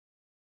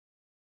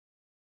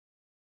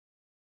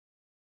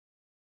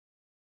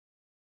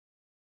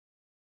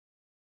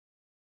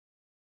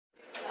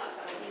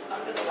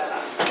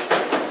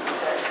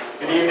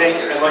Good evening.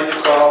 I'd like to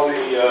call the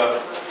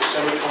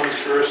December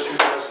 21st,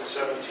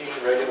 2017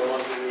 regular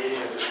monthly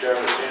meeting of the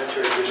Scarborough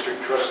Sanitary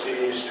District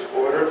Trustees to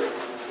order.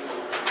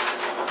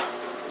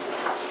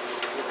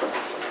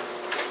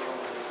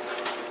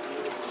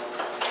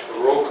 The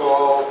roll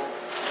call,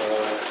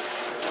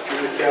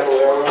 Judith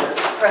Cavallaro.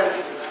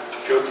 Present.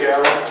 Joe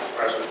Carroll.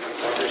 Present.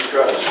 Martin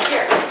Strauss.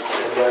 Here.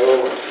 And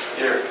Viola.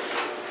 Here.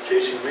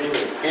 Jason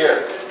Greenman. Here.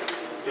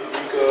 Dick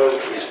Rico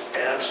is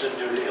absent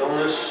due to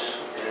illness,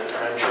 and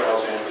I'm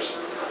Charles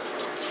Anderson.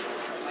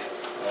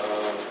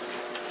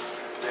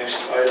 Next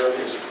item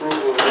is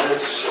approval of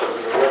minutes of the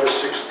November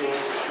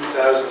 16th,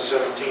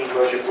 2017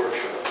 budget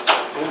workshop.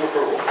 Move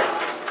approval.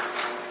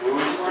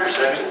 Moved.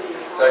 Second?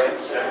 Second.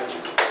 Second.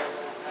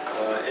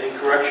 Any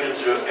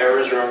corrections or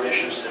errors or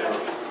omissions to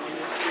note?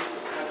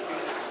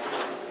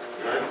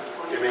 None?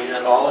 Hearing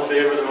none. All in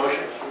favor of the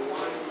motion?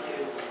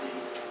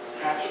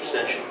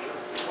 Abstention.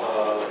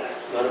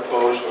 None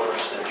opposed, one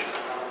abstention.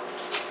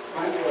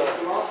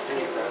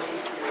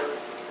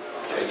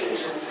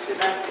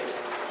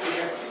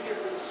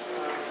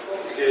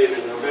 Okay,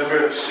 the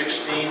November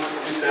 16th,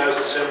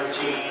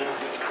 2017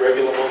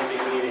 regular monthly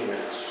meeting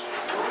minutes.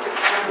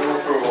 Move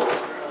approval. Is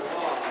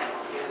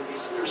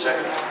there a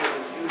second?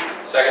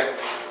 Second.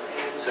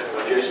 Second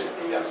by Jason?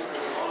 Yeah.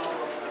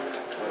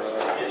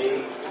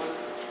 Any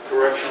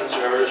corrections,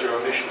 errors, or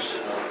omissions to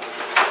note?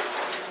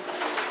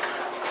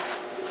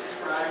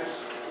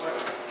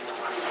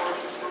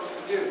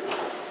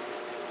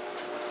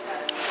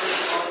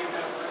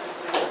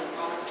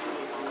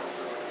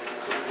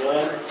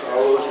 None.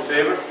 All those in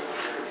favor?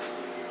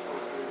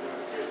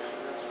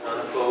 None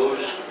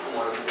opposed.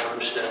 One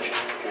abstention.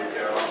 Joe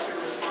Carroll.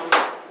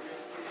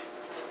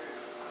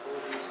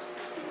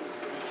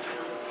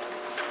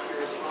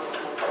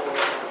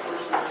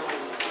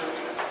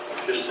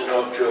 Just to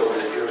note, Joe,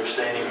 that you're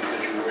abstaining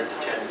because you were in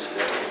attendance at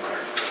that meeting.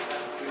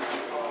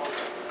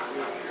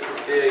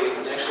 Okay,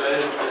 next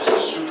item is the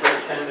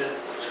superintendent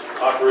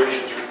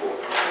operations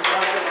report.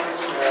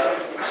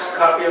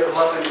 Copy of the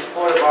monthly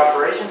report of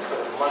operations for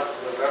the month of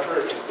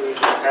November is included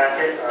in the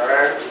packet. Our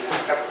average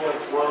effluent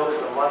flow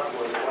for the month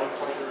was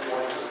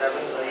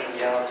 1.17 million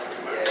gallons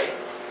per day.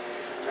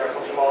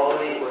 Effluent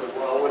quality was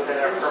well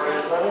within our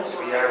permitted limits.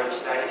 We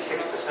averaged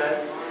 96%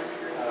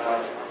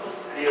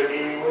 DOD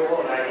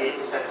removal, 98%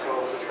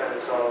 total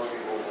suspended solids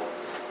removal,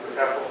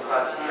 with effluent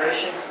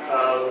concentrations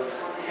of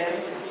 10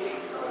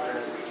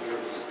 grams per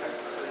year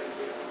respectively.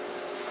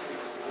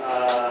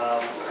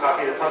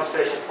 Copy of the pump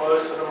station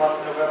flows for the month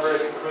of November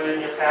is included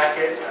in your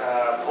packet.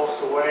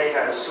 Postal Way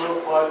had a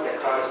sewer plug that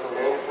caused the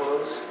low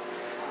flows.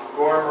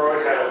 Gorham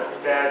Road had a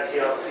bad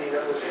PLC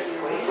that was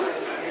replaced.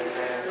 And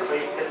then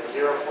Clay Pit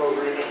zero flow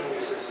reading we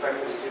suspect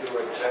was due to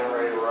a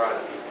generator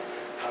run.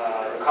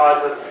 The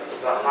cause of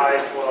the high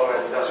flow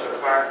at Industrial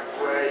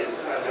Parkway is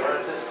unknown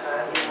at this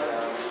time.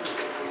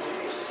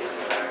 Just get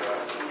that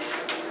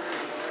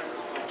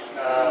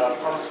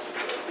pumps.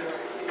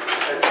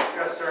 As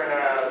discussed during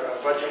our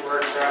budget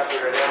workshop, we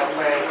are now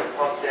planning to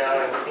pump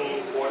down and clean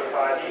 4 to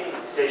 5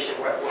 station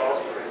wet wells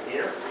per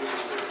year.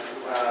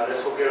 This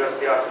will give us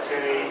the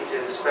opportunity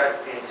to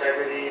inspect the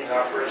integrity and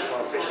operational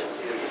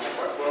efficiency of each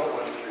wet well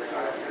once every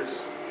 5 years.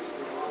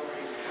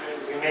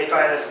 We may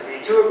find this to be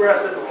too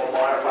aggressive, and we'll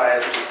modify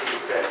as we see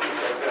fit.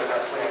 That's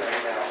our plan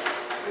right now.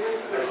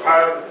 As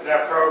part of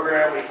that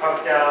program, we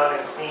pumped down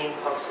and cleaned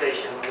pump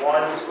station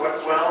 1's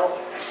wet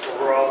well.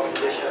 Overall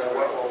condition of the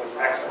wet well was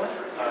excellent.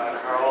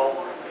 Carl,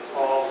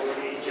 Paul,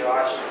 Rudy,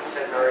 Josh, and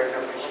Ted Berry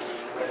have been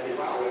commended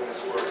for doing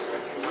this work.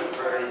 It went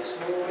very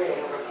smoothly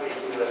and quickly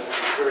due to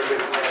very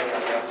good planning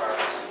on their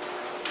parts.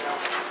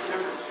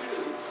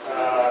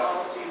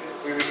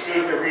 We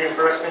received a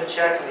reimbursement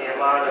check in the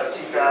amount of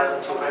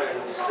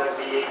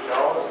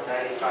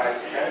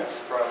 $2,278.95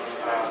 from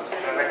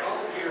Emic.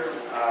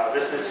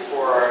 This is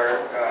for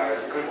our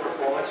good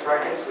performance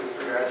records with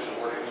regards to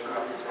working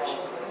compensation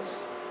claims.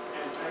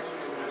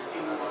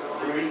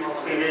 Rudy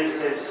completed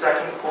his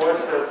second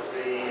course of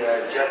the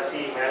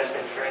JETSI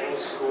Management Training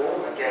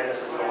School. Again, this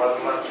is an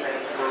 11-month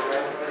training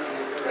program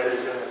that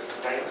is in its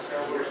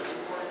 9th year.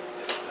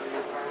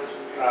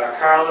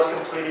 Carl has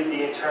completed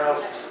the internal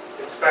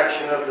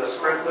inspection of the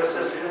sprinkler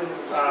system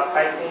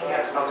piping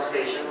at pump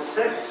station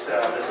 6.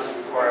 This is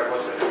required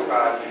once every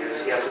 5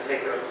 years. He has to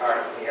take it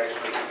apart, and he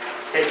actually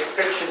takes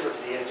pictures of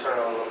the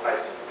internal of the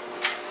piping.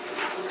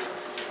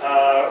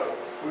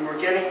 We were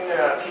getting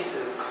pieces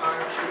of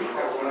concrete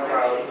at one of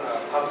our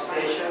pump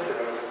stations, and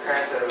it was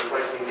apparent that it was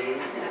likely due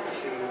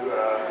to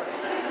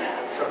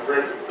some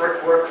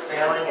brickwork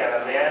failing at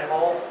a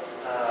manhole.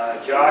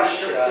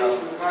 Josh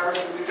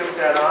took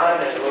that on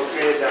and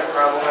located that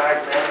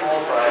problematic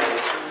manhole by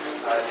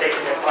taking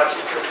the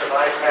collection system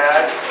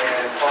iPad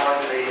and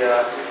following the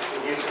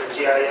use of the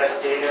GIS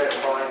data and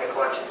following the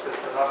collection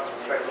system up,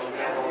 inspecting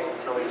manholes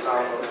until he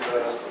found the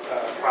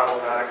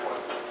problematic one.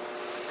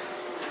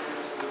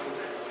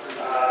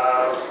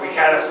 We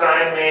had a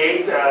sign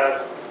made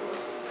that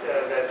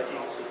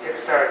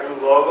depicts our new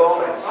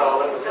logo and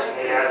installed it within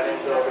the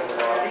admin building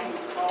lobby.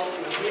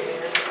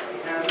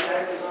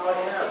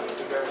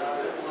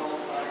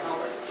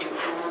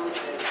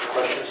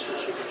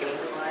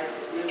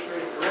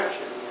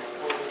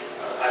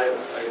 Item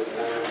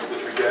 1,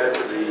 with regard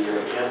to the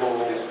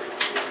manhole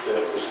that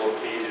was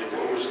located,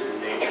 what was the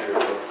nature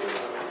of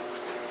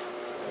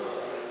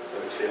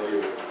the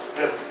failure?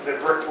 The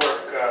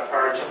brickwork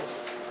margin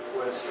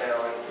was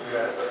failing,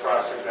 the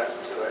frost had gotten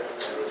to it.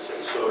 It was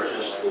just So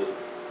just the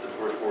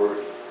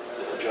brickwork,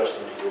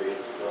 adjusting the grade.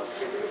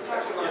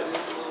 Talk about this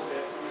a little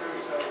bit in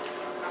terms of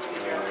how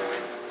many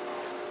yards,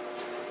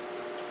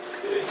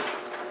 Okay.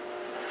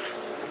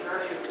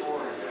 majority of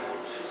board,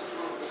 just a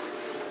little bit.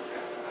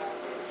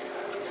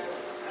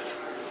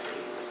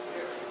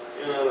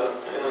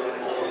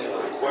 Only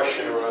other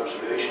question or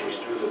observation is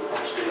due to the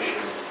pump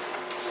station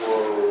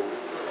flow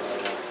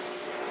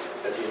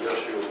at the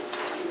industrial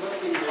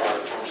park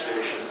pump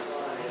station.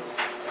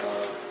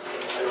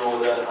 I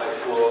know that high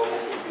flow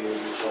would be a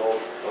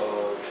result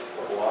of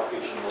a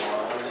blockage in the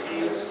line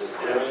and the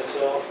clearing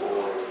itself,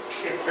 or?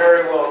 It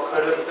very well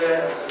could have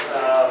been.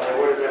 It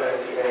would have been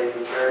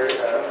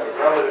a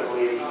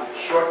relatively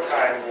short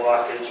time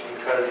blockage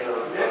because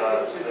of the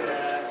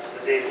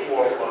day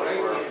before flows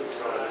were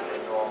sort of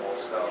normal.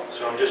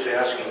 So I'm just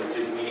asking,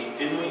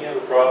 didn't we have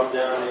a problem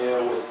down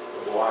there with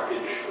a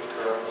blockage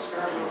occurring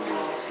to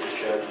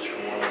discharges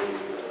from one of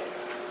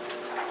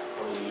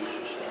the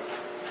users now?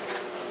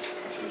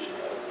 Confusing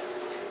that.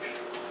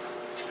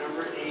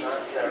 Number 8.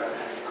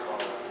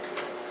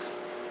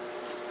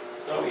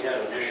 No, we had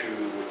an issue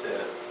with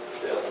that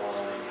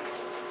line,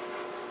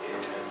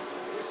 and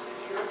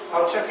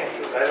I'll check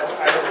into it. I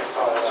don't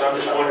recall. so I'm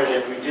just wondering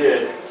if we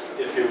did,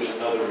 if there was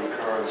another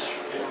recurrence,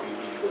 if we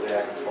need to go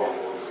back and follow up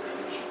with the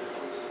user.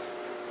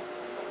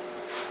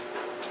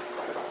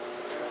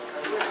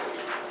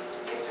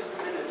 Take just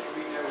a minute to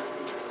read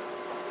everything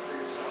for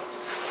yourself.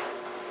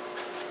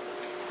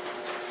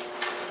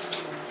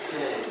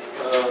 Okay,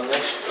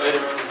 next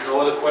item, no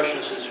other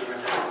questions since we're in.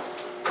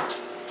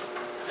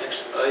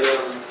 Next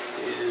item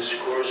is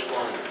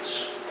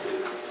correspondence.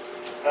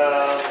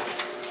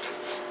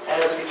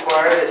 As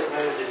required, I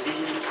submitted to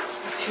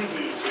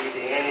DEP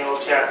the annual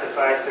Chapter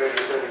 530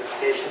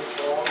 certification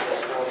form. This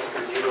form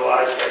is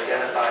utilized to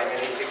identify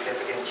any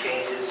significant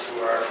changes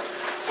to our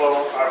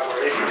flow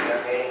operation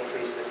that may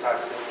increase the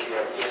toxicity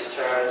of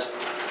discharge.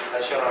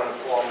 As shown on the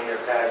form, we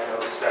have had no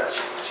such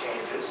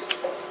changes.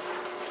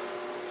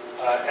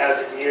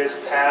 As in years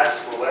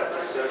past, Willett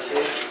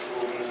Associates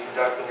will be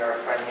conducting our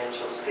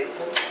financial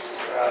statements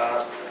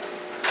as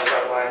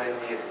outlined in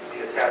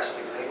the attached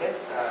agreement.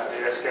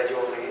 They are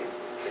scheduled to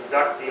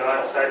conduct the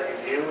on-site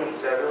review in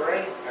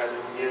February. As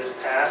in years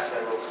past,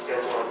 I will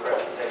schedule a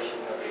presentation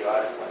of the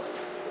audit once it's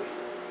complete.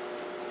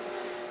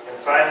 And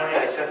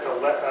finally, I sent the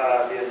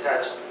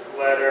attached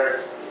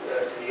letter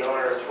to the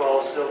owner of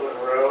 12 Sylvan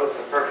Road.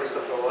 The purpose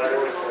of the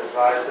letter was to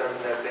advise them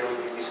that they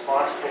would be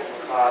responsible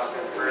for costs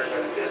incurred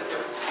by the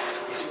district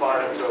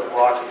responding to a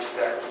blockage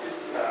that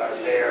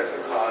they are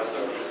the cause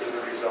of. This is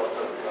a result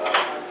of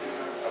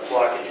a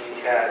blockage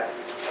we had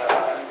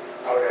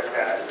out at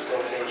that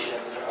location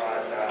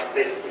on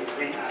basically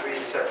three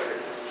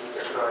separate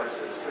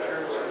occurrences that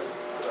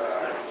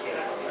came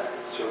from that.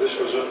 So this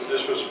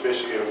was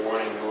basically a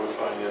warning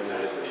notifying them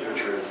that in the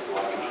future, if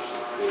blockages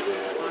were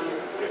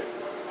there,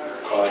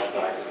 caused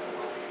by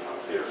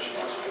their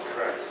responsibility.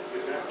 Correct.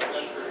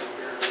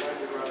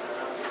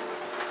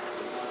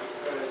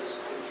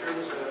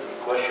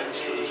 Questions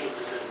for the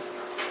superintendent?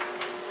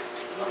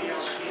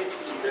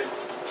 Okay.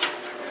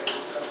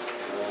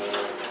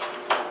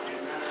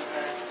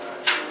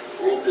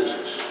 Old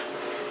business.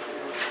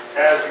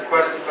 As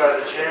requested by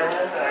the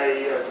chairman,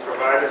 I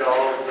provided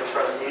all of the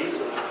trustees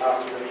with a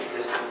copy of the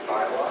district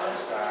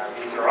bylaws.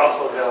 These are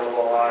also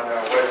available on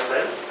our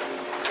website.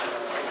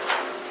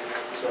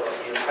 So if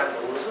you intend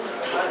to lose them,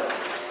 that's fine.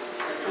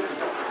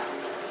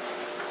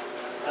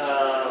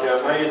 Yeah,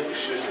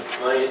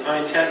 my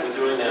intent with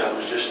doing that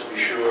was just to be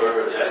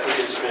sure. I think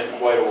it's been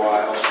quite a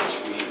while since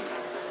we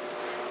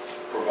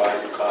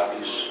provided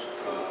copies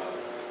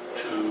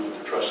to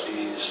the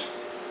trustees.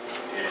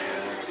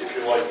 And if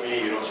you're like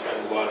me, you don't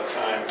spend a lot of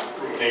time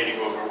ruminating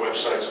over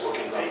websites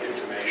looking up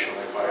information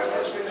like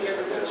bylaws and things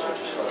like that. So I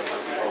just thought it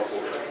might be helpful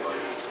if everybody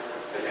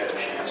had had a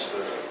chance to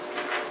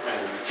kind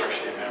of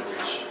refresh their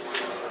memories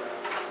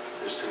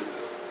as to the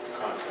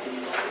content of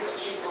the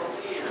bylaws.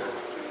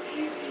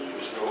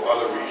 There's no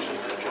other reason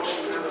than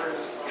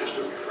just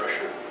a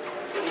refresher.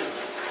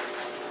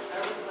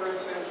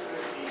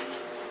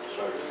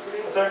 Sorry.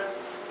 What's that?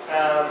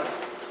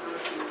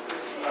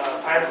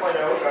 Pine Point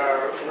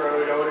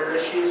Road odor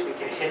issues. We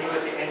continue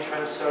with the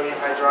interim sodium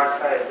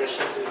hydroxide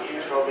addition to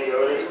control the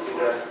odors through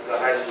the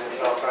hydrogen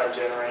sulfide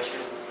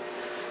generation,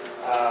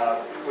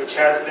 which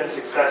has been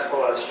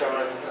successful as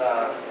shown in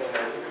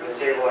the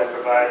table I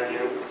provided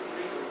you.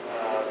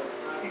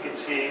 You can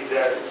see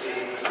that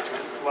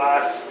the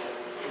last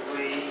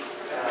three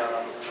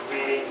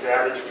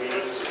average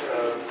readings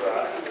of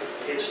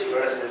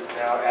H2S is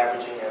now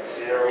averaging at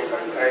 0.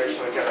 I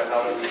actually got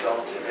another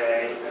result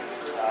today.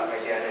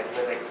 Again, it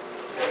mimicked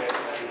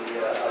the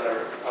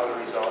other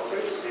results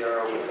of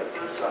 0 with a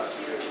peak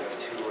concentration of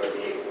 2 or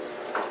the 8 was the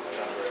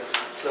number.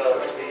 So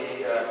the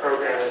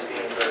program is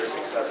being very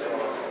successful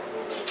and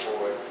moving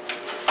forward.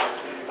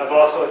 I've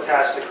also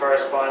attached a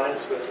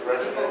correspondence with the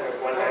resident of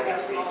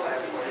 193 Pine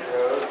Point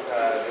Road.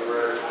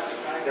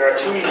 There are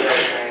two email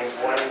chains,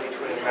 one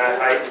between Matt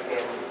Height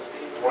and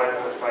one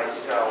with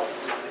myself.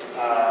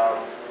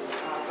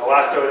 The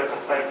last odor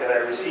complaint that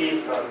I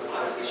received from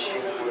Mrs.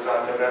 Sheep was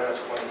on November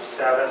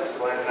 27th.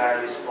 Glenn and I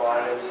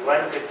responded.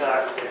 Glenn could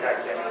not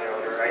detect any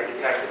odor. I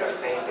detected a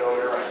faint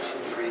odor on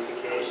 2 brief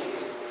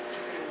occasions,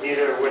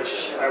 neither of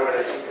which I would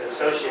have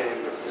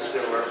associated with the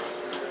sewer.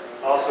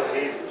 Also,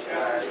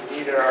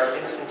 neither our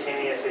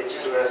instantaneous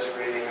H2S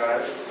reading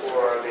or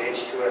the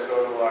H2S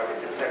odor logger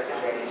detected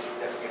any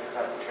significant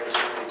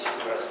concentration of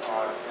H2S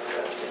on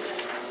that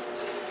station.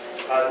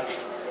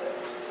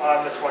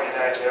 On the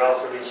 29th, they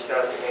also reached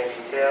out to Amy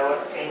Taylor,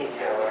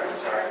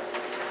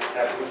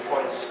 at Blue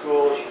Point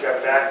School. She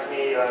got back to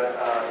me on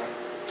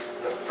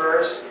the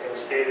 1st and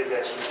stated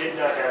that she did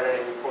not have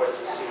any reports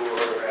of sewer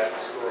odor at the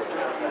school at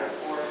that time.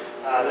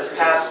 This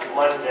past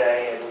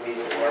Monday, I believe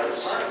it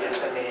was, she did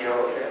send me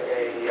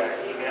an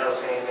email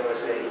saying there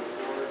was a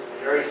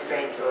very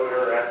faint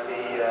odor at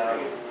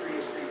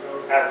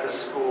the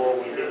school.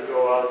 We did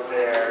go out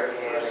there,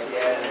 and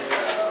again,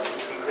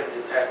 we couldn't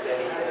detect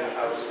anything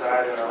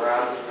outside and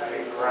around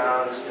the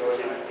grounds, nor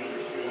did we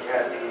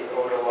had the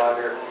odor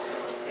logger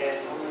in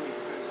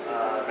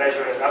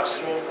measuring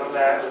upstream from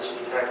that, which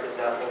detected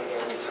nothing,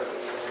 and we took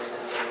some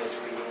instantaneous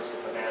readings of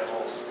the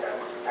manholes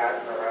at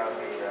and around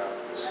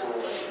the school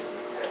and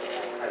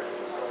detected type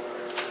of sulfur.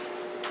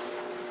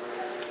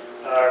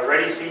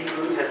 Ready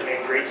Seafood has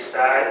made great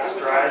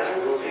strides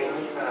moving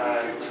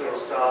to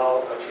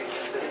install a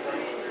treatment system.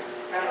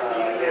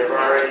 They have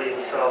already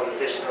installed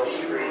additional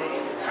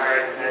screening,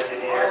 hired an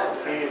engineer,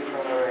 completed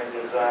preliminary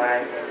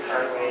design, and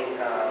currently,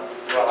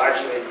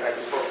 actually, I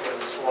spoke to them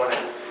this morning.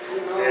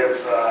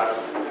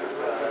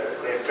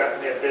 They've gotten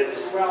their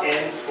bids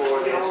in for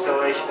the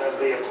installation of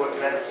the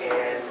equipment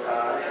and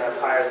have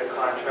hired the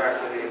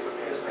contractor. The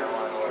equipment is now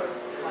on order.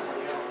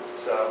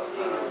 So,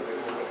 they're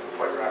moving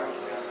quite rapidly.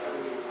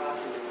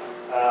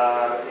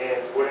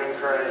 And Woodland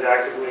Current is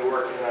actively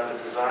working on the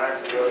design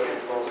for the odor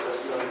control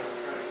system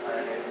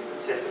and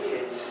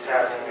anticipates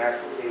having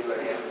actively by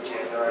the end of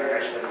January. I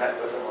actually met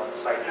with them on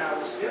site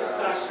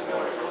this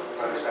morning,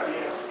 on this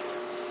afternoon.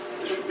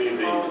 This would be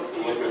the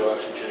liquid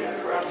oxygen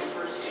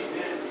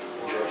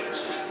injection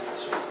system.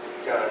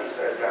 It's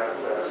down at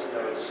the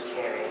Snows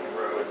Canning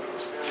Road.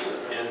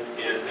 And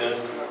then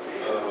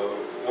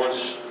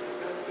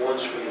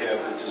once we have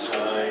the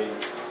design,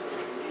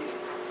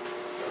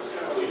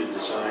 completed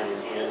design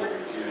in hand and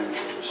reviewed, and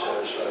we're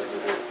satisfied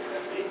with it,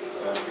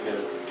 we're going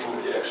to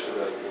move to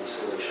expedite the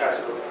installation.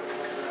 Absolutely.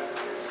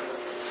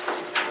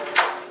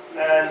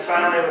 And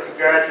finally, with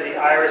regard to the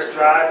Iris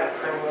Drive and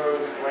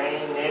Primrose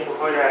Lane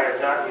neighborhood, I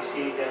have not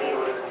received any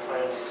odor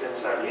complaints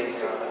since our meeting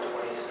on the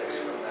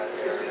 26th from that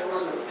area.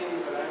 So.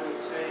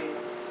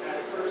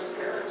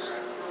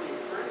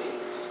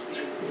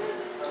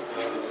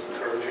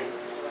 Encouraging.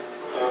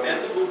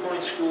 At the Blue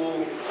Point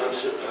School, I'm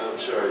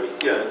sorry,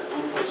 yeah, at the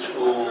Blue Point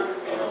School,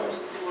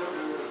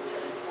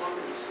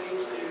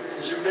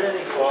 has there been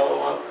any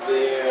follow-up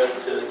there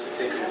to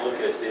take a look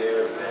at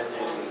their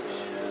venting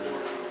and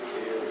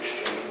air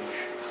exchange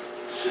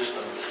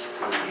systems to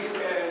kind of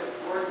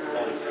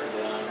pin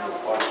down the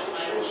possible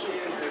source of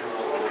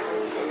internal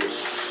odor that was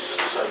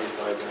cited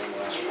by them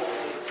last fall?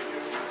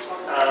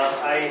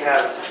 I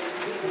have,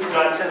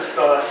 not since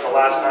the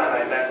last time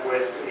I met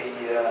with the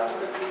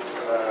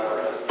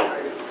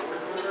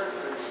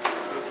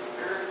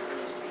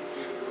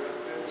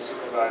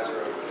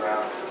supervisor of the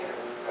ground,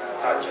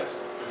 Todd Jensen.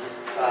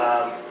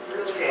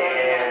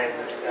 And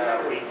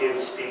we did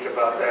speak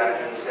about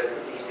that, and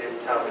he did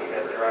tell me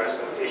that there are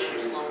some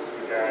issues with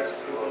regards to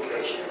the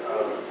location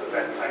of the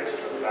vent pipes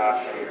for the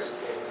bathrooms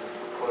in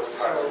close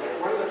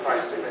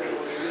proximity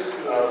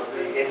of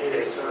the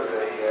intake for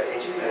the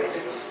HVAC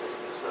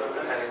system. So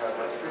depending on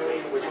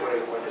which way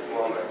the wind is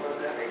blowing,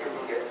 they could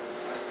get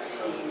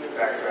some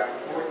backdraft.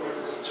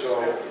 So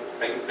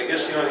I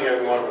guess the only thing I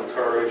want to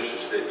encourage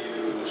is that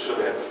you sort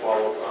of have a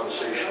follow-up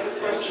conversation with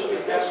him so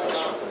that that's not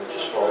something that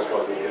just falls by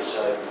the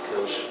wayside,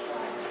 because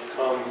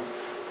come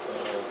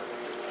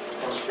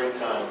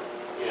springtime,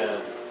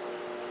 again,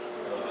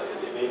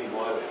 there may be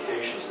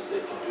modifications that they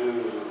can do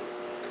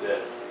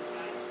that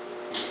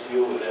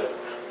deal with that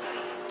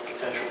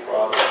potential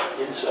problem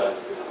inside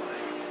the building.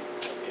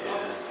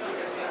 And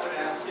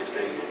if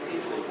they can do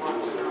it,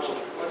 there's a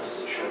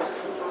they should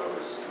before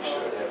we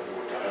start having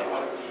more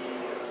dialogue with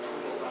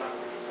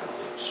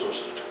the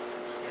sources.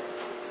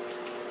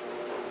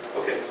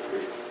 Okay,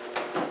 great.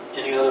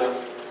 Any other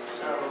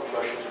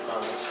questions or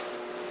comments?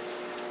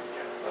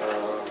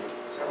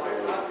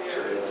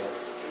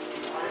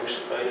 Next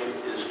item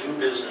is new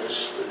business,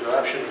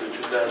 adoption of the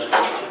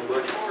 2018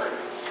 budget.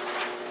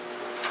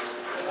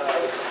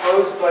 The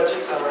proposed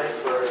budget summary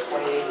for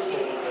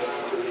 2018 is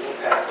included in the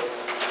packet.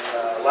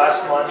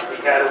 Last month we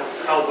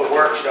held a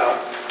workshop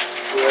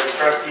where the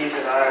trustees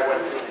and I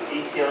went through the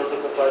details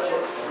of the budget,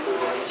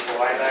 including each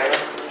line item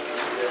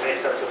that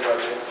makes up the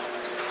budget.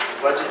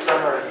 The budget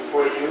summary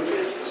before you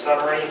is the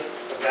summary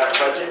of that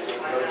budget with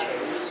no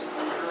changes.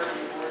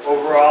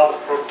 Overall, the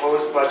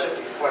proposed budget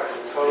reflects a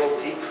total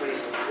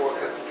decrease in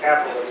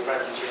capital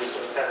expenditures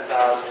of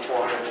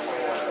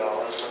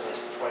 $10,421 from the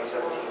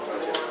 2017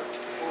 budget,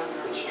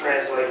 which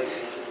translates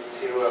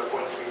to a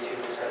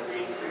 0.32%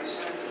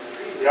 decrease.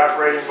 The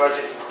operating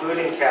budget,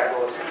 including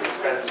capital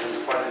expenditures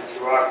funded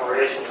through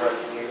operations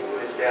revenue,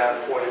 is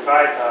down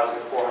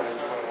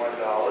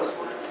 $45,421,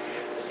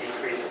 a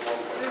decrease of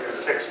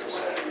 1.06%.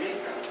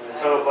 The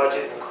total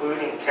budget,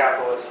 including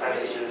capital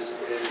expenditures,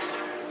 is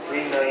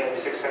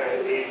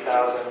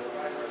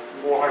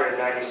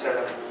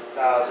 $3,680,497,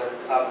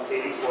 up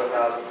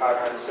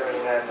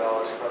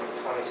 $84,579 from the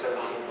 2017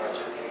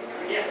 budget, an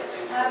increase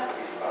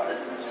of 2.35%.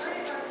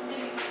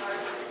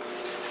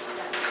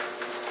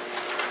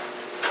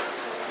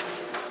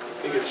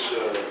 I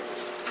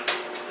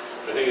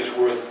think it's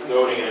worth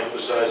noting and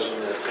emphasizing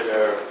that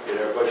at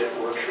our budget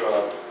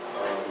workshop,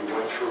 we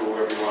went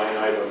through every line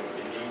item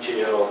in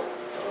detail,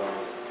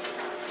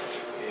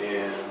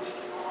 and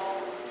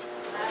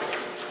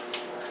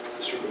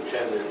the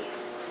superintendent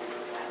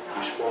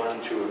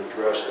responded to and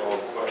addressed all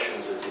the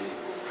questions that the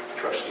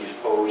trustees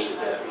posed at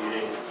that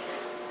meeting.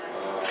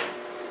 I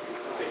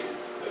think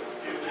a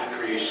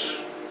decrease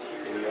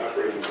in the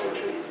operating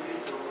budget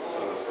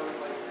of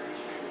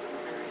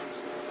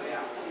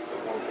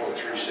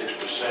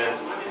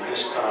 1.36% in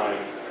this time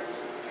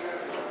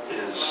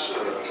is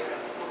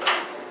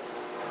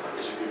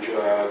a good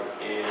job,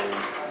 and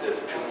that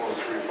the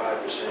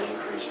 2.35%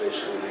 increase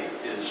basically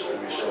is a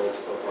result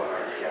of our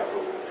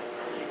capital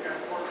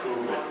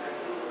improvement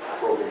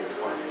program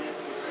funding,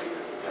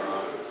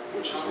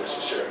 which is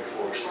necessary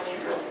for us to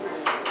keep up with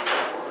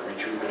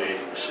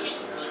rejuvenating the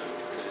system as it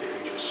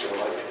ages. So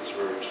I think it's a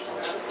very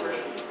responsible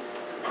budget.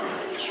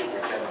 The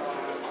superintendent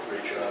did a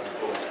great job in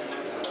going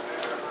into that.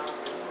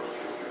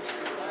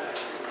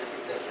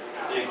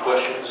 Any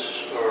questions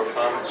or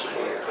comments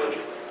about the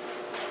budget?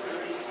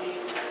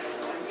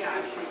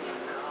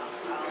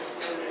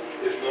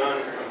 If none,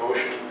 a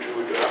motion to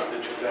adopt the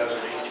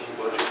 2018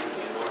 budget would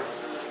be in order.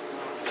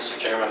 Mr.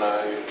 Chairman,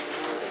 I make a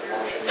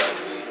motion that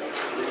we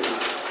approve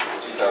the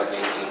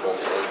 2018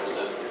 budget as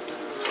presented.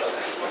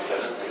 I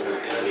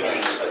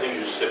think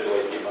you just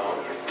stipulate the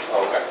amount.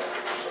 Oh, okay.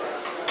 Sorry.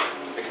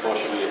 Make a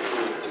motion we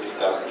approve the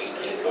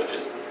 2018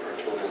 budget for a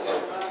total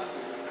of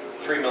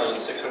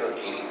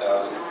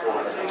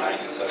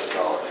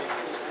 $3,680,497.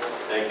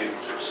 Thank you.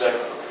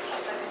 Second.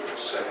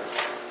 Second.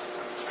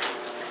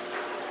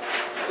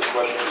 Other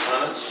questions or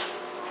comments?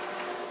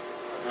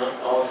 None?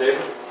 All in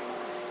favor?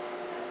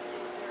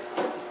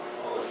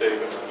 All in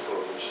favor, none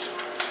opposed.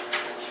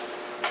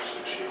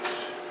 6 years.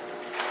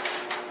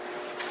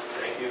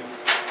 Thank you.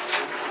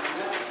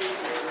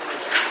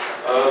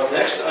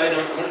 Next item,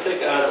 I'm going to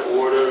take out of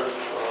order.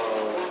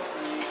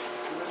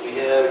 We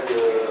had, I'm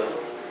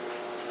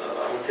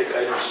going to take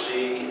item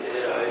C,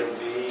 add item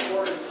B,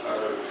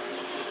 out of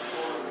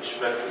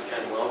respect for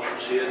Ken Welch,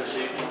 who's here this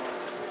evening.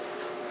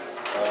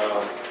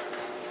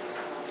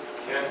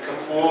 Ken, come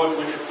forward,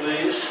 would you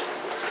please?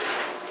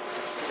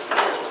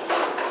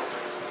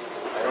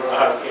 I don't know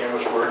how the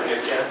cameras work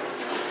here, Ken.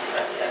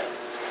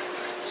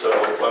 So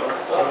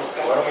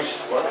why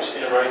don't we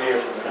stand right here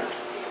for a minute?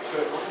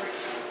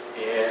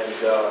 And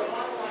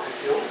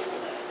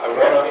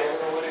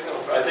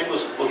I think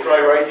we'll try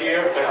right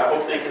here, and I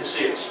hope they can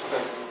see us.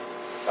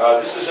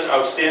 This is an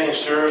Outstanding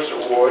Service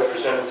Award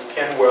presented to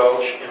Ken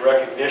Welch in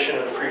recognition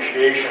and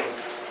appreciation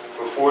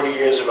for 40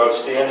 years of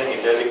outstanding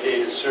and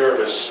dedicated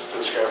service to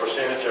the Scarborough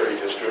Sanitary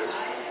District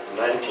from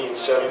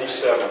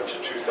 1977 to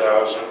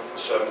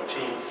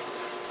 2017.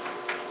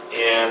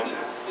 And I'm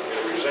going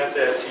to present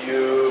that to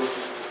you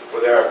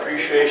with our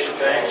appreciation,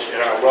 thanks,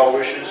 and our well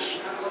wishes.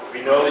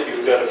 We know that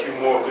you've got a few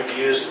more good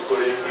years to put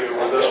in here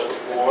with us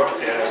before,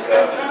 and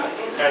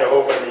we're kind of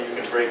hoping that you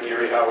can break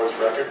Gary Howard's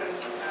record.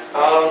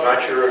 Not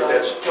sure if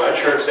that's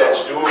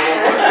doable,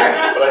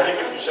 but I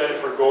think if you set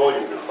it for a goal,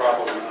 you could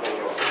probably pull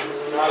it off.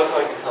 Not if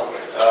I can help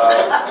it.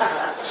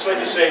 Just like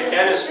you say,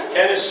 Ken has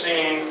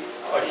seen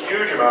a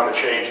huge amount of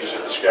changes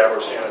at the Scarborough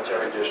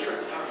Sanitary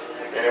District,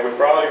 and it would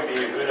probably be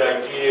a good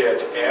idea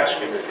to ask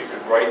him if he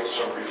could write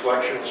some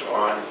reflections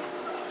on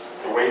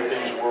the way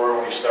things were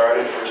when he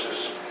started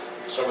versus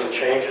some of the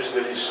changes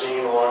that he's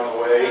seen along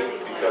the way,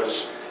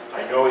 because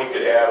I know he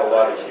could add a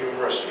lot of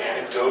humorous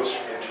anecdotes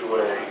into a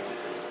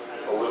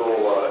little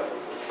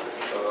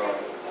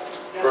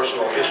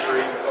personal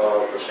history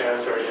of the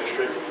sanitary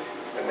district,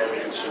 and then we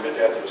can submit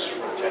that to the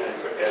superintendent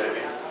for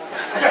editing.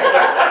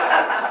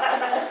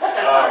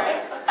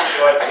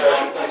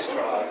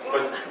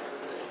 But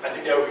I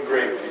think that would be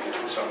great if you could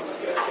do something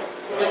like that.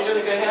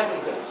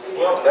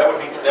 Well, that would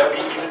be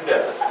even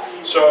better.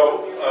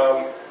 So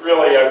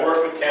really, I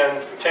worked with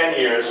Ken for 10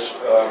 years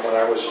when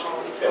I was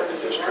at the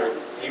district.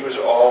 He was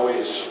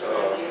always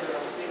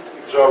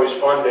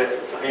fun to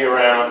be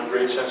around.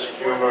 Great sense of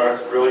humor,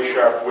 really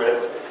sharp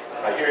wit.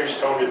 I hear he's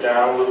toned it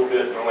down a little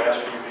bit in the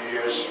last few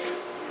years,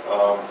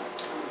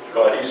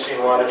 but he's seen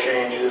a lot of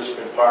changes,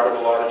 been part of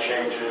a lot of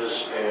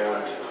changes,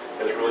 and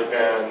has really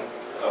been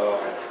a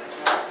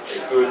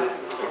good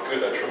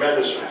a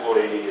tremendous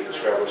employee at the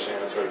Scarborough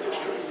Sanitary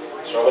District.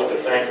 So I'd like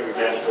to thank you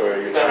again for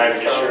your time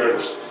and your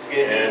service.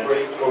 And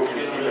hope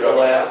you keep it up.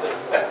 Lab,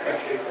 and I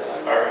appreciate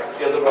that. All right.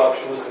 The other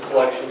option was the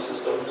collection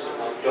systems,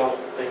 and I don't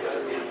think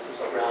I'd be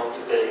around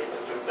today if I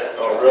took that.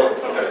 Oh, job. really?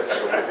 Okay,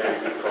 so maybe a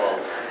good call.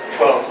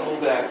 Well, it's a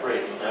little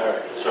backbreaking. All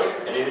right, so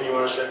anything you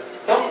want to say?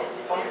 No,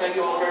 fine, thank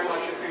you all very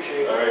much, I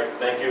appreciate it. All right,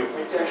 thank you.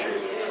 We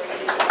appreciate it.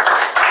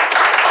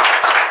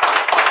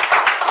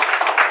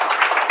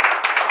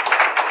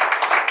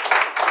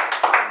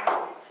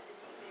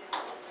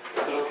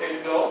 Is it okay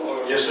to go,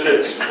 or? Yes, it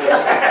is. Believe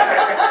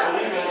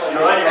it or not,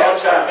 You're on your own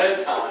it's past time.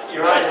 bedtime.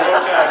 You're on your own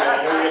time, man.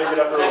 I know you're going to get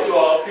up early. Thank you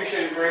all,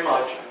 appreciate it very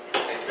much.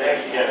 Thank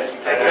you, Dennis.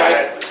 Good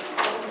night.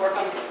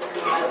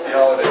 Happy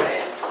holidays.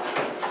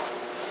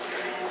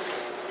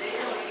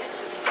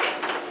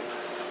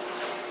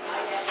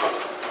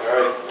 All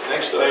right,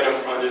 next item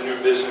under new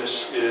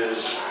business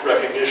is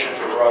recognition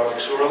for Rob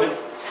McSorley.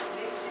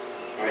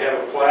 We have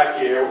a plaque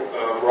here.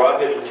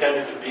 Rob had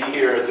intended to be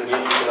here at the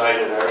meeting tonight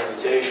at our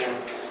invitation,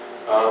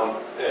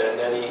 and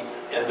then he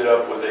ended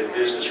up with a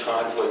business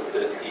conflict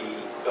that he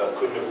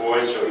couldn't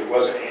avoid, so he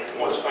was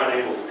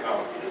unable to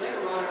come.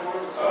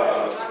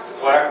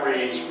 The plaque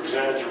reads,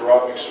 presented to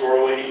Rob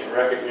McSorley in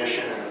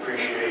recognition and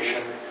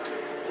appreciation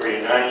for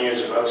your 9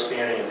 years of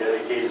outstanding and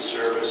dedicated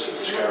service as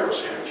the Scarborough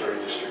Sanitary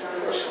District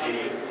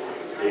Trustee,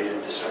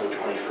 dated December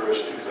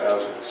 21st,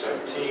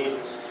 2017.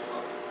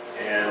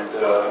 And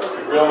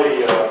we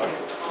really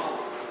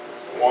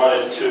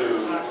wanted to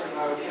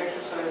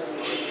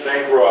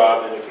thank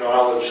Rob and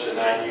acknowledge the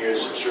 9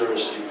 years of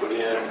service he put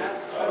in.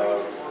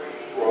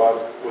 Rob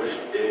was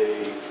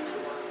a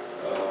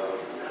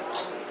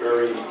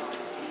very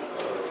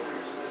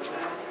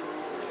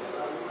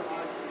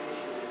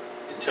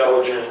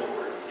intelligent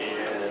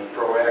and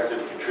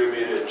proactive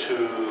contributor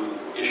to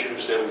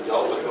issues that we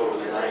dealt with over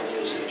the 9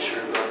 years that he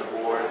served on the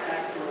board.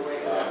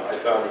 I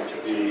found him to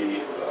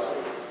be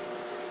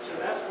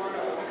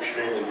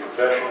extremely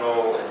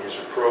professional in his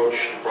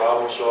approach to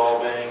problem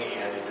solving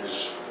and in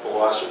his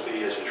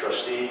philosophy as a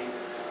trustee.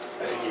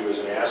 I think he was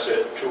an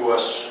asset to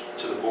us,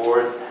 to the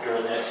board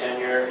during that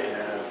tenure, and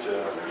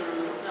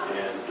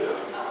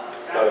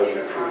thought it would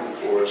be prudent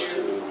for us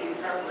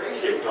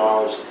to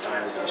acknowledge the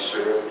time that he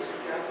served.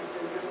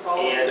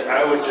 And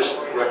I would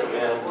just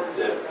recommend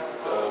that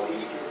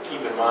we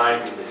keep in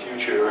mind in the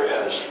future,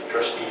 as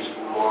trustees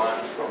move on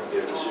from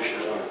their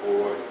positions on the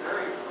board,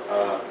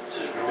 to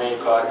remain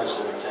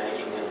cognizant of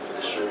thanking them for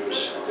the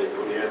service that they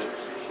put in.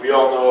 We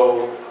all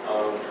know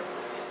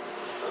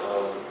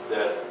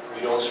that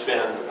we don't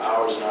spend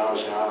hours and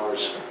hours and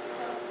hours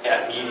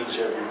at meetings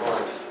every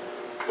month,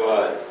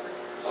 but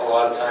a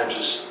lot of times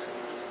this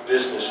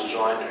business is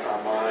on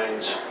our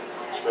minds,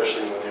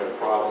 especially when there are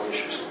problem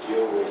issues to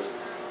deal with,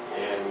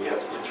 and we have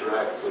to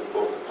interact with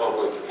both the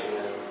public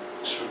and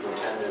the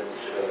superintendent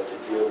to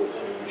deal with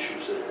any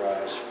issues that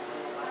arise.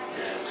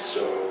 And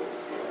so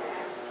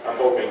I'm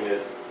hoping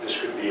that this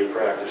could be a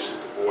practice that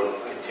the board will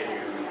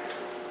continue,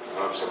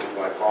 something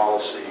by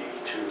policy,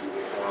 to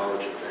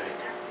acknowledge and thank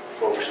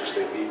folks as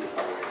they leave the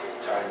board for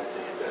the time that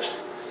they invested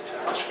in the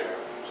town of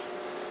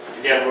Scarborough.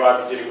 Again,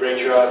 Rob, you did a great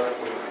job.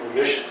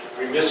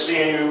 We miss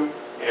seeing you,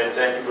 and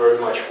thank you very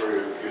much for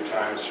your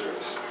time and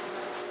service.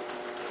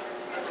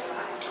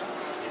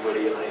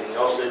 Anybody have anything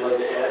else they'd like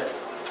to add?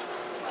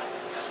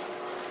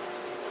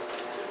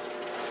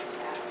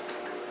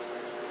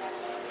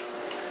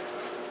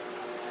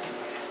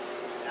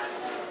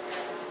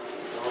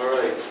 All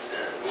right,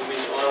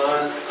 moving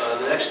on.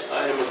 The next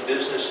item of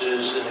business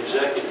is an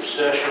executive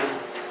session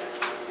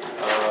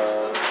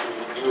to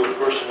review a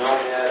personnel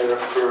matter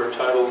per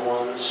Title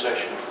I,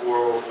 Section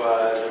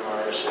 405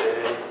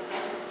 MRSA.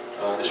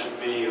 This would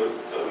be,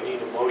 we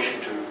need a motion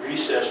to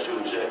recess to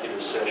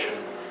executive session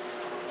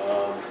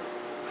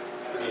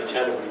with the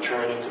intent of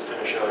returning to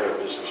finish out our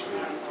business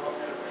meeting.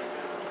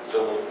 So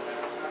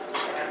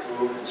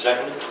moved and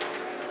seconded.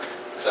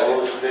 All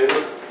those in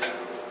favor?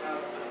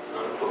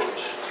 None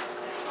opposed.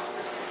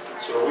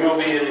 So we will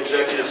be in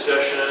executive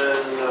session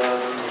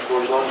for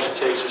as long as it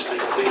takes us to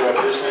complete our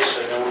business,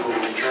 and then we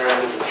will return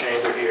to the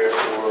chamber here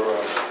for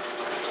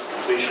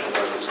completion of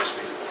our business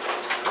meeting.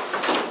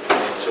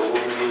 And so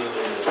we'll be meeting in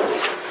the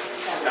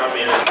town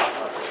manager's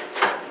conference.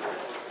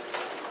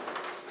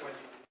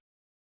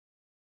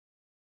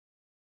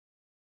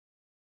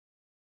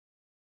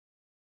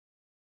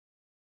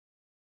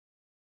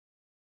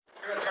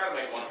 I'm going to try to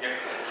make one here.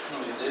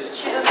 This.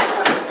 She doesn't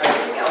have to write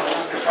it down.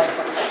 That's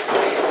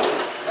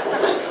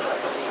not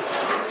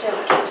just just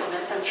have kids from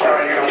this. I'm sure.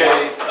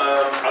 Okay,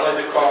 I'd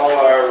like to call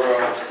our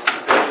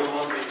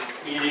regular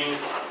meeting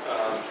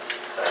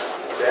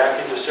back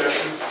into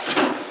session.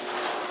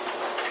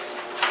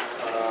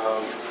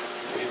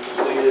 We've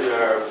completed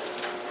our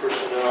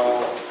personnel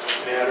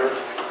matter,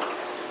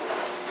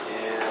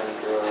 and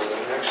the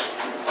next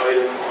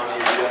item on the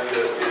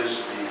agenda is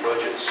the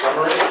budget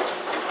summary.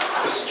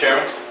 Mr.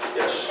 Chairman,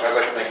 Yes. I'd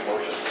like to make a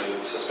motion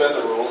to suspend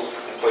the rules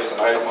and place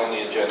an item on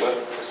the agenda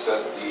to set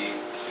the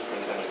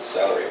superintendent's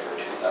salary for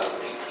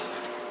 2018.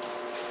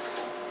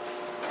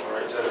 All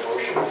right, is that a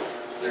motion?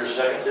 There's a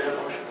second to that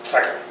motion?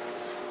 Second.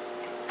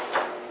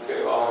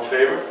 Okay, all in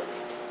favor?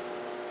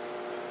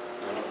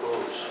 None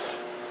opposed.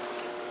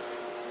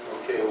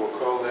 Okay, we'll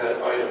call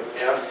that item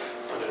F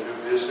under new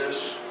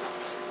business.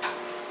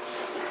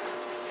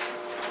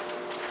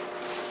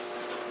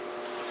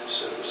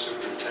 Set the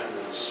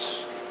superintendent's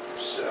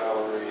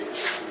salary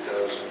for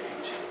 2018.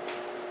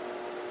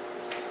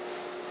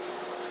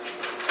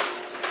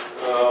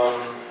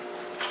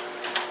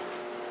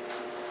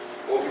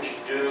 What would you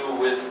do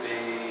with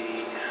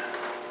the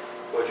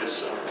budget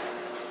summary?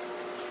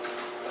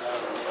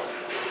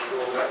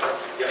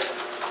 Yep.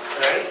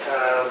 All right,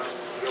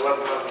 the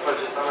 11-month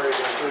budget summary is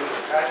included in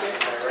the packet,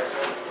 and I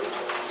recommend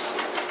approval.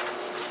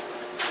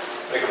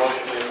 Make a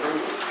motion to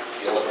approve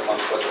the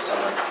 11-month budget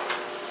summary.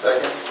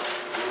 Second.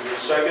 Moved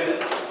and seconded,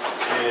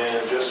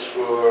 and just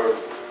for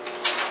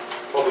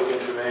public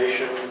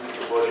information,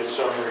 the budget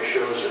summary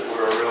shows that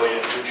we're really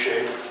in good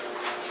shape,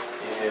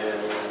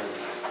 and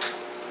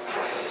I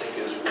think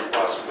there's a good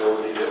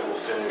possibility that we'll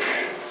finish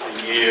the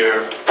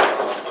year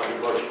under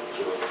budget,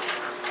 so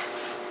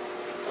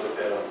another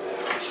pat on the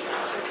back. So I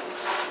think.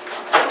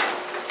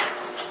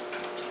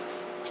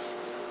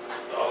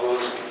 All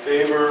those in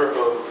favor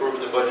of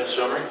approving the budget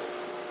summary?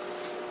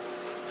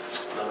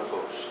 None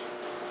opposed.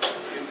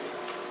 Thank you.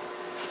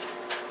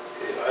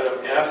 Okay, item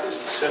F is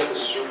to set the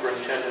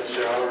superintendent's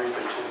salary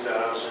for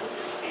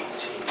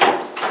 2018.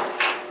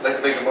 I'd like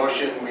to make a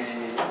motion, we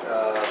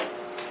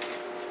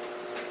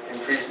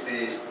increase the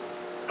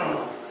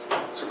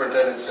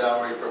superintendent's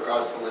salary for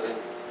cost of living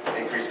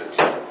increase of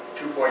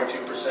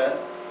 2.2%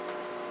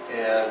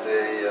 and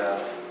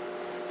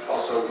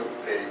also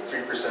a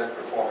 3%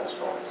 performance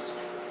bonus.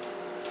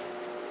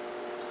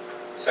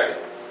 Second.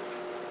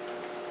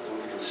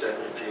 Moved and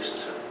seconded. Jason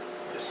said.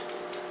 Yes.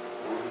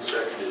 Moved and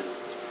seconded.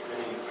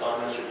 Any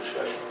comments or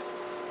discussion?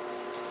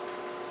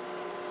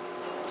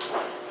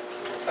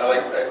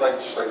 I'd like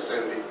just like to say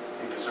that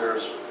he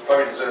deserves,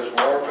 probably deserves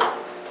more, but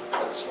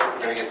that's what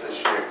we're going to get this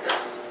year.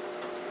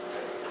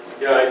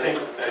 Yeah, I think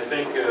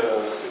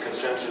the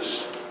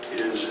consensus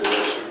is that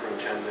the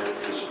superintendent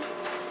is a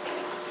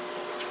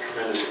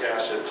tremendous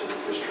asset to the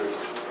district,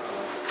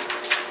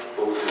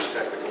 both his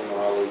technical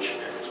knowledge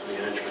and his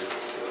management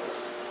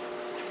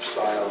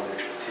style and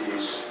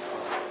expertise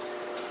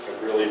have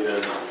really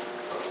been a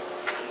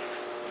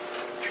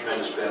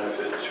tremendous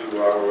benefit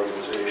to our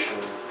organization.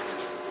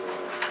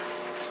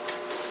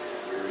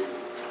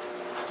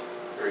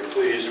 Very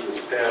pleased with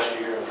the past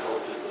year and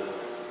hope that the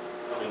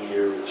coming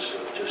year is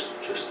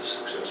just as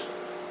successful.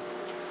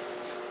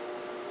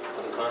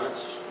 Other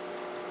comments?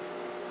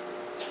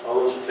 All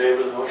those in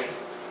favor of the motion?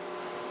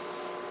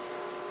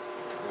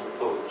 None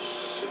opposed,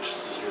 6-0.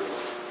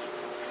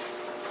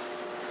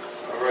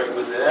 All right,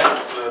 with that,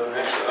 the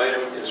next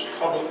item is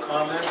public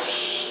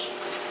comments.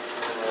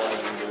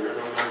 And there are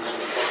no members of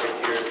the public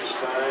here at this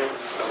time.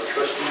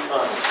 Trustee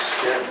comments.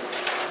 Ken?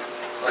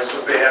 I just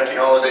want to say happy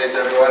holidays,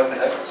 everyone.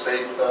 Have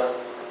safe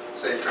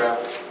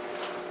travel.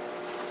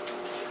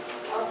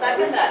 I'll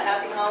second that.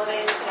 Happy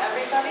holidays to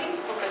everybody.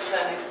 Hope it's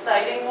an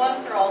exciting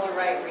one for all the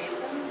right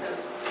reasons,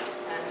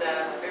 and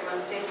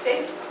everyone stay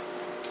safe.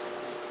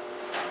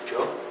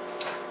 Joe?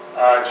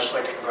 I'd just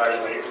like to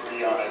congratulate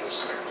Lee on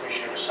his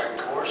completion of his second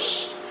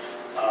course,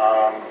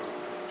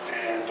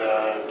 and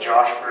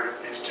Josh for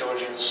his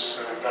diligence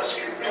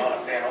investigating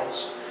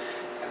panels,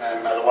 and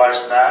then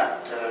otherwise than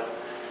that, to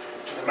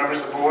the members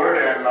of the board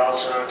and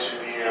also to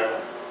the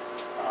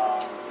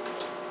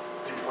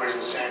employees of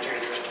the Sanitary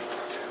District and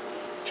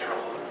general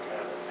public.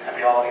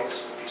 Happy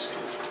holidays. Be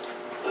safe.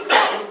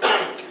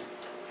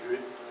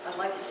 I'd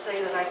like to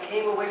say that I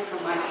came away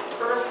from my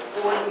first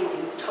board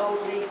meeting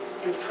totally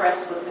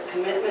impressed with the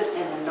commitment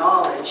and the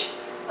knowledge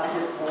of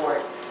his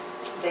board.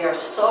 They are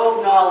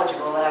so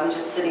knowledgeable that I'm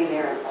just sitting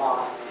there in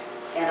awe.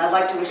 And I'd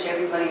like to wish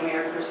everybody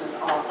Merry Christmas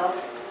also.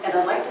 And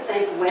I'd like to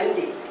thank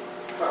Wendy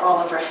for all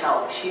of her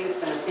help. She has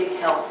been a big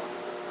help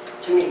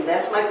to me.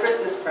 That's my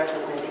Christmas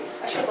present, Wendy.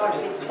 I should have bought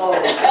you. Oh,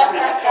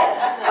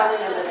 I'll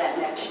remember that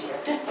next year.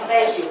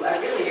 Thank you. I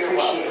really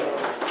appreciate it.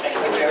 Thank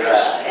you very much.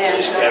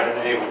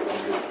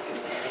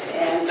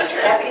 And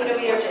Happy New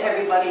Year to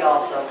everybody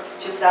also.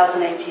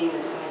 2018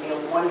 is going to be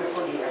a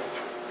wonderful year.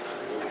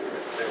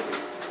 Thank you.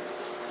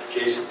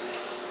 Jason?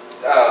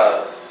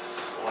 I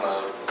want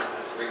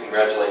to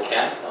re-congratulate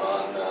Ken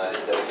on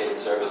his dedicated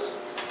service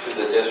to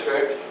the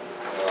district.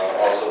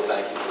 Also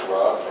thank you to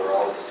Rob for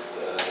all his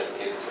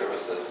dedicated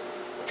service as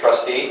a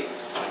trustee.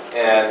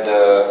 And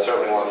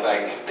certainly want to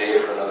thank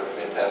Dave for another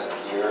fantastic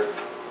year.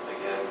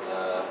 Again,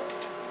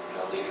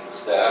 leading the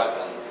staff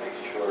and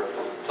making sure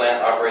the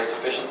plant operates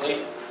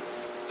efficiently.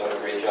 Done a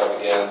great job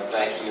again.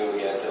 Thank you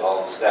again to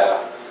all the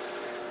staff,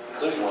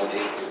 including Wendy,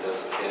 who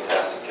does a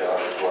fantastic job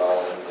as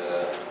well. And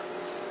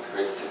it's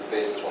great to see the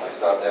faces when I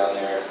stop down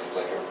there. It seems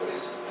like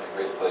everybody's in a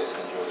great place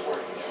and enjoys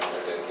working there. And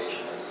their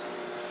dedication is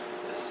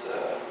it's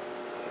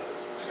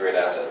a great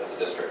asset to the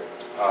district.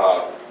 I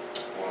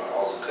want to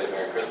also say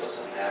Merry Christmas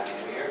and Happy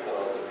New Year to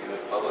all the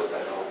viewing public.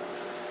 I know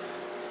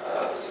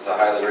this is a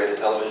highly rated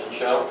television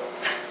show.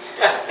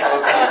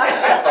 Folks,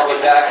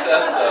 public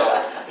access, so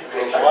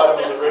make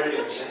Bottom of the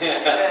ratings.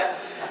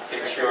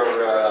 Make sure,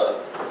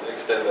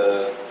 extend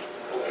a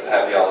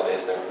happy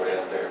holidays to everybody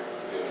out there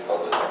doing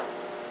public.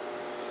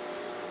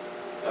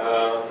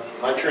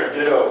 My turn,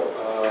 ditto.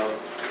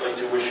 I'd like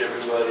to wish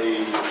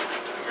everybody a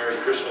Merry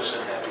Christmas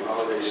and Happy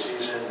Holiday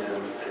season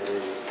and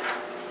a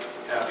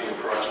happy and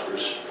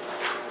prosperous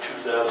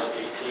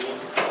 2018.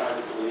 Hard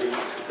to believe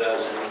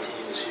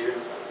 2018 is here.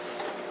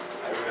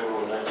 I remember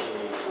when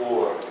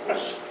 1984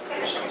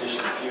 was a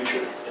distant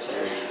future.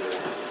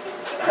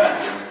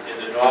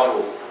 And the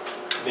novel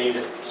made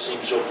it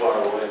seem so far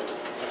away.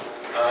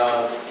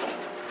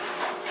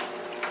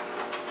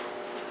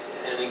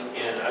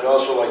 And I'd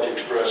also like to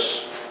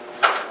express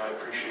my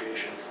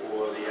appreciation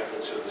for the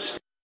efforts of the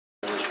state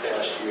this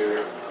past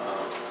year.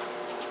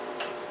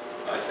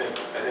 I think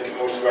in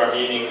most of our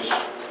meetings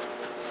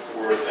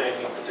we're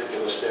thanking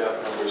particular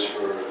staff members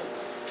for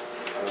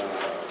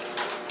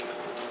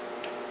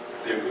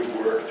their good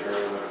work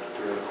during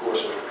the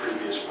course of the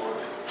previous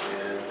month.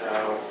 And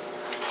now,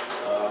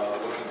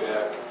 looking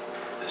back,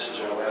 this is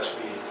our last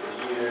meeting for the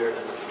year,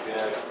 and looking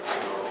back,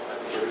 I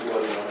think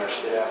everybody on our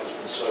staff has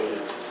been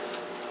cited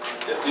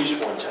at least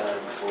one time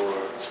for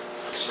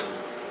some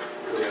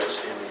really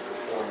outstanding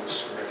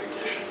performance and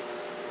recognition.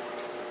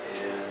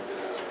 And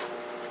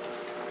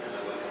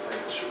I'd like to thank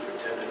the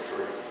superintendent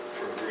for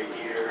a great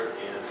year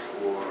and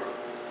for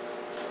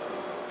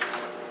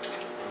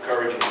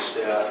encouraging the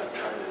staff and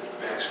trying to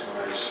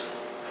maximize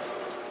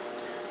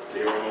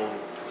their own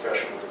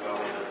professional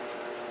development.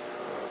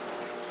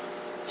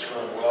 It's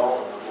gone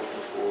well, and I'm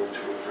looking forward to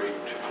a great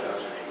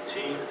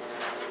 2018.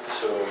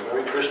 So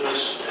Merry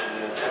Christmas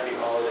and Happy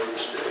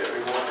Holidays to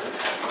everyone. And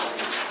happy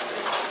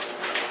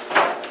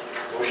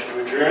motion to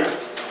adjourn.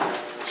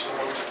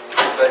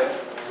 Second.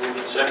 Moved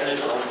and seconded.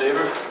 All in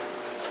favor?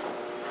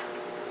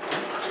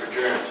 We're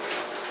adjourned.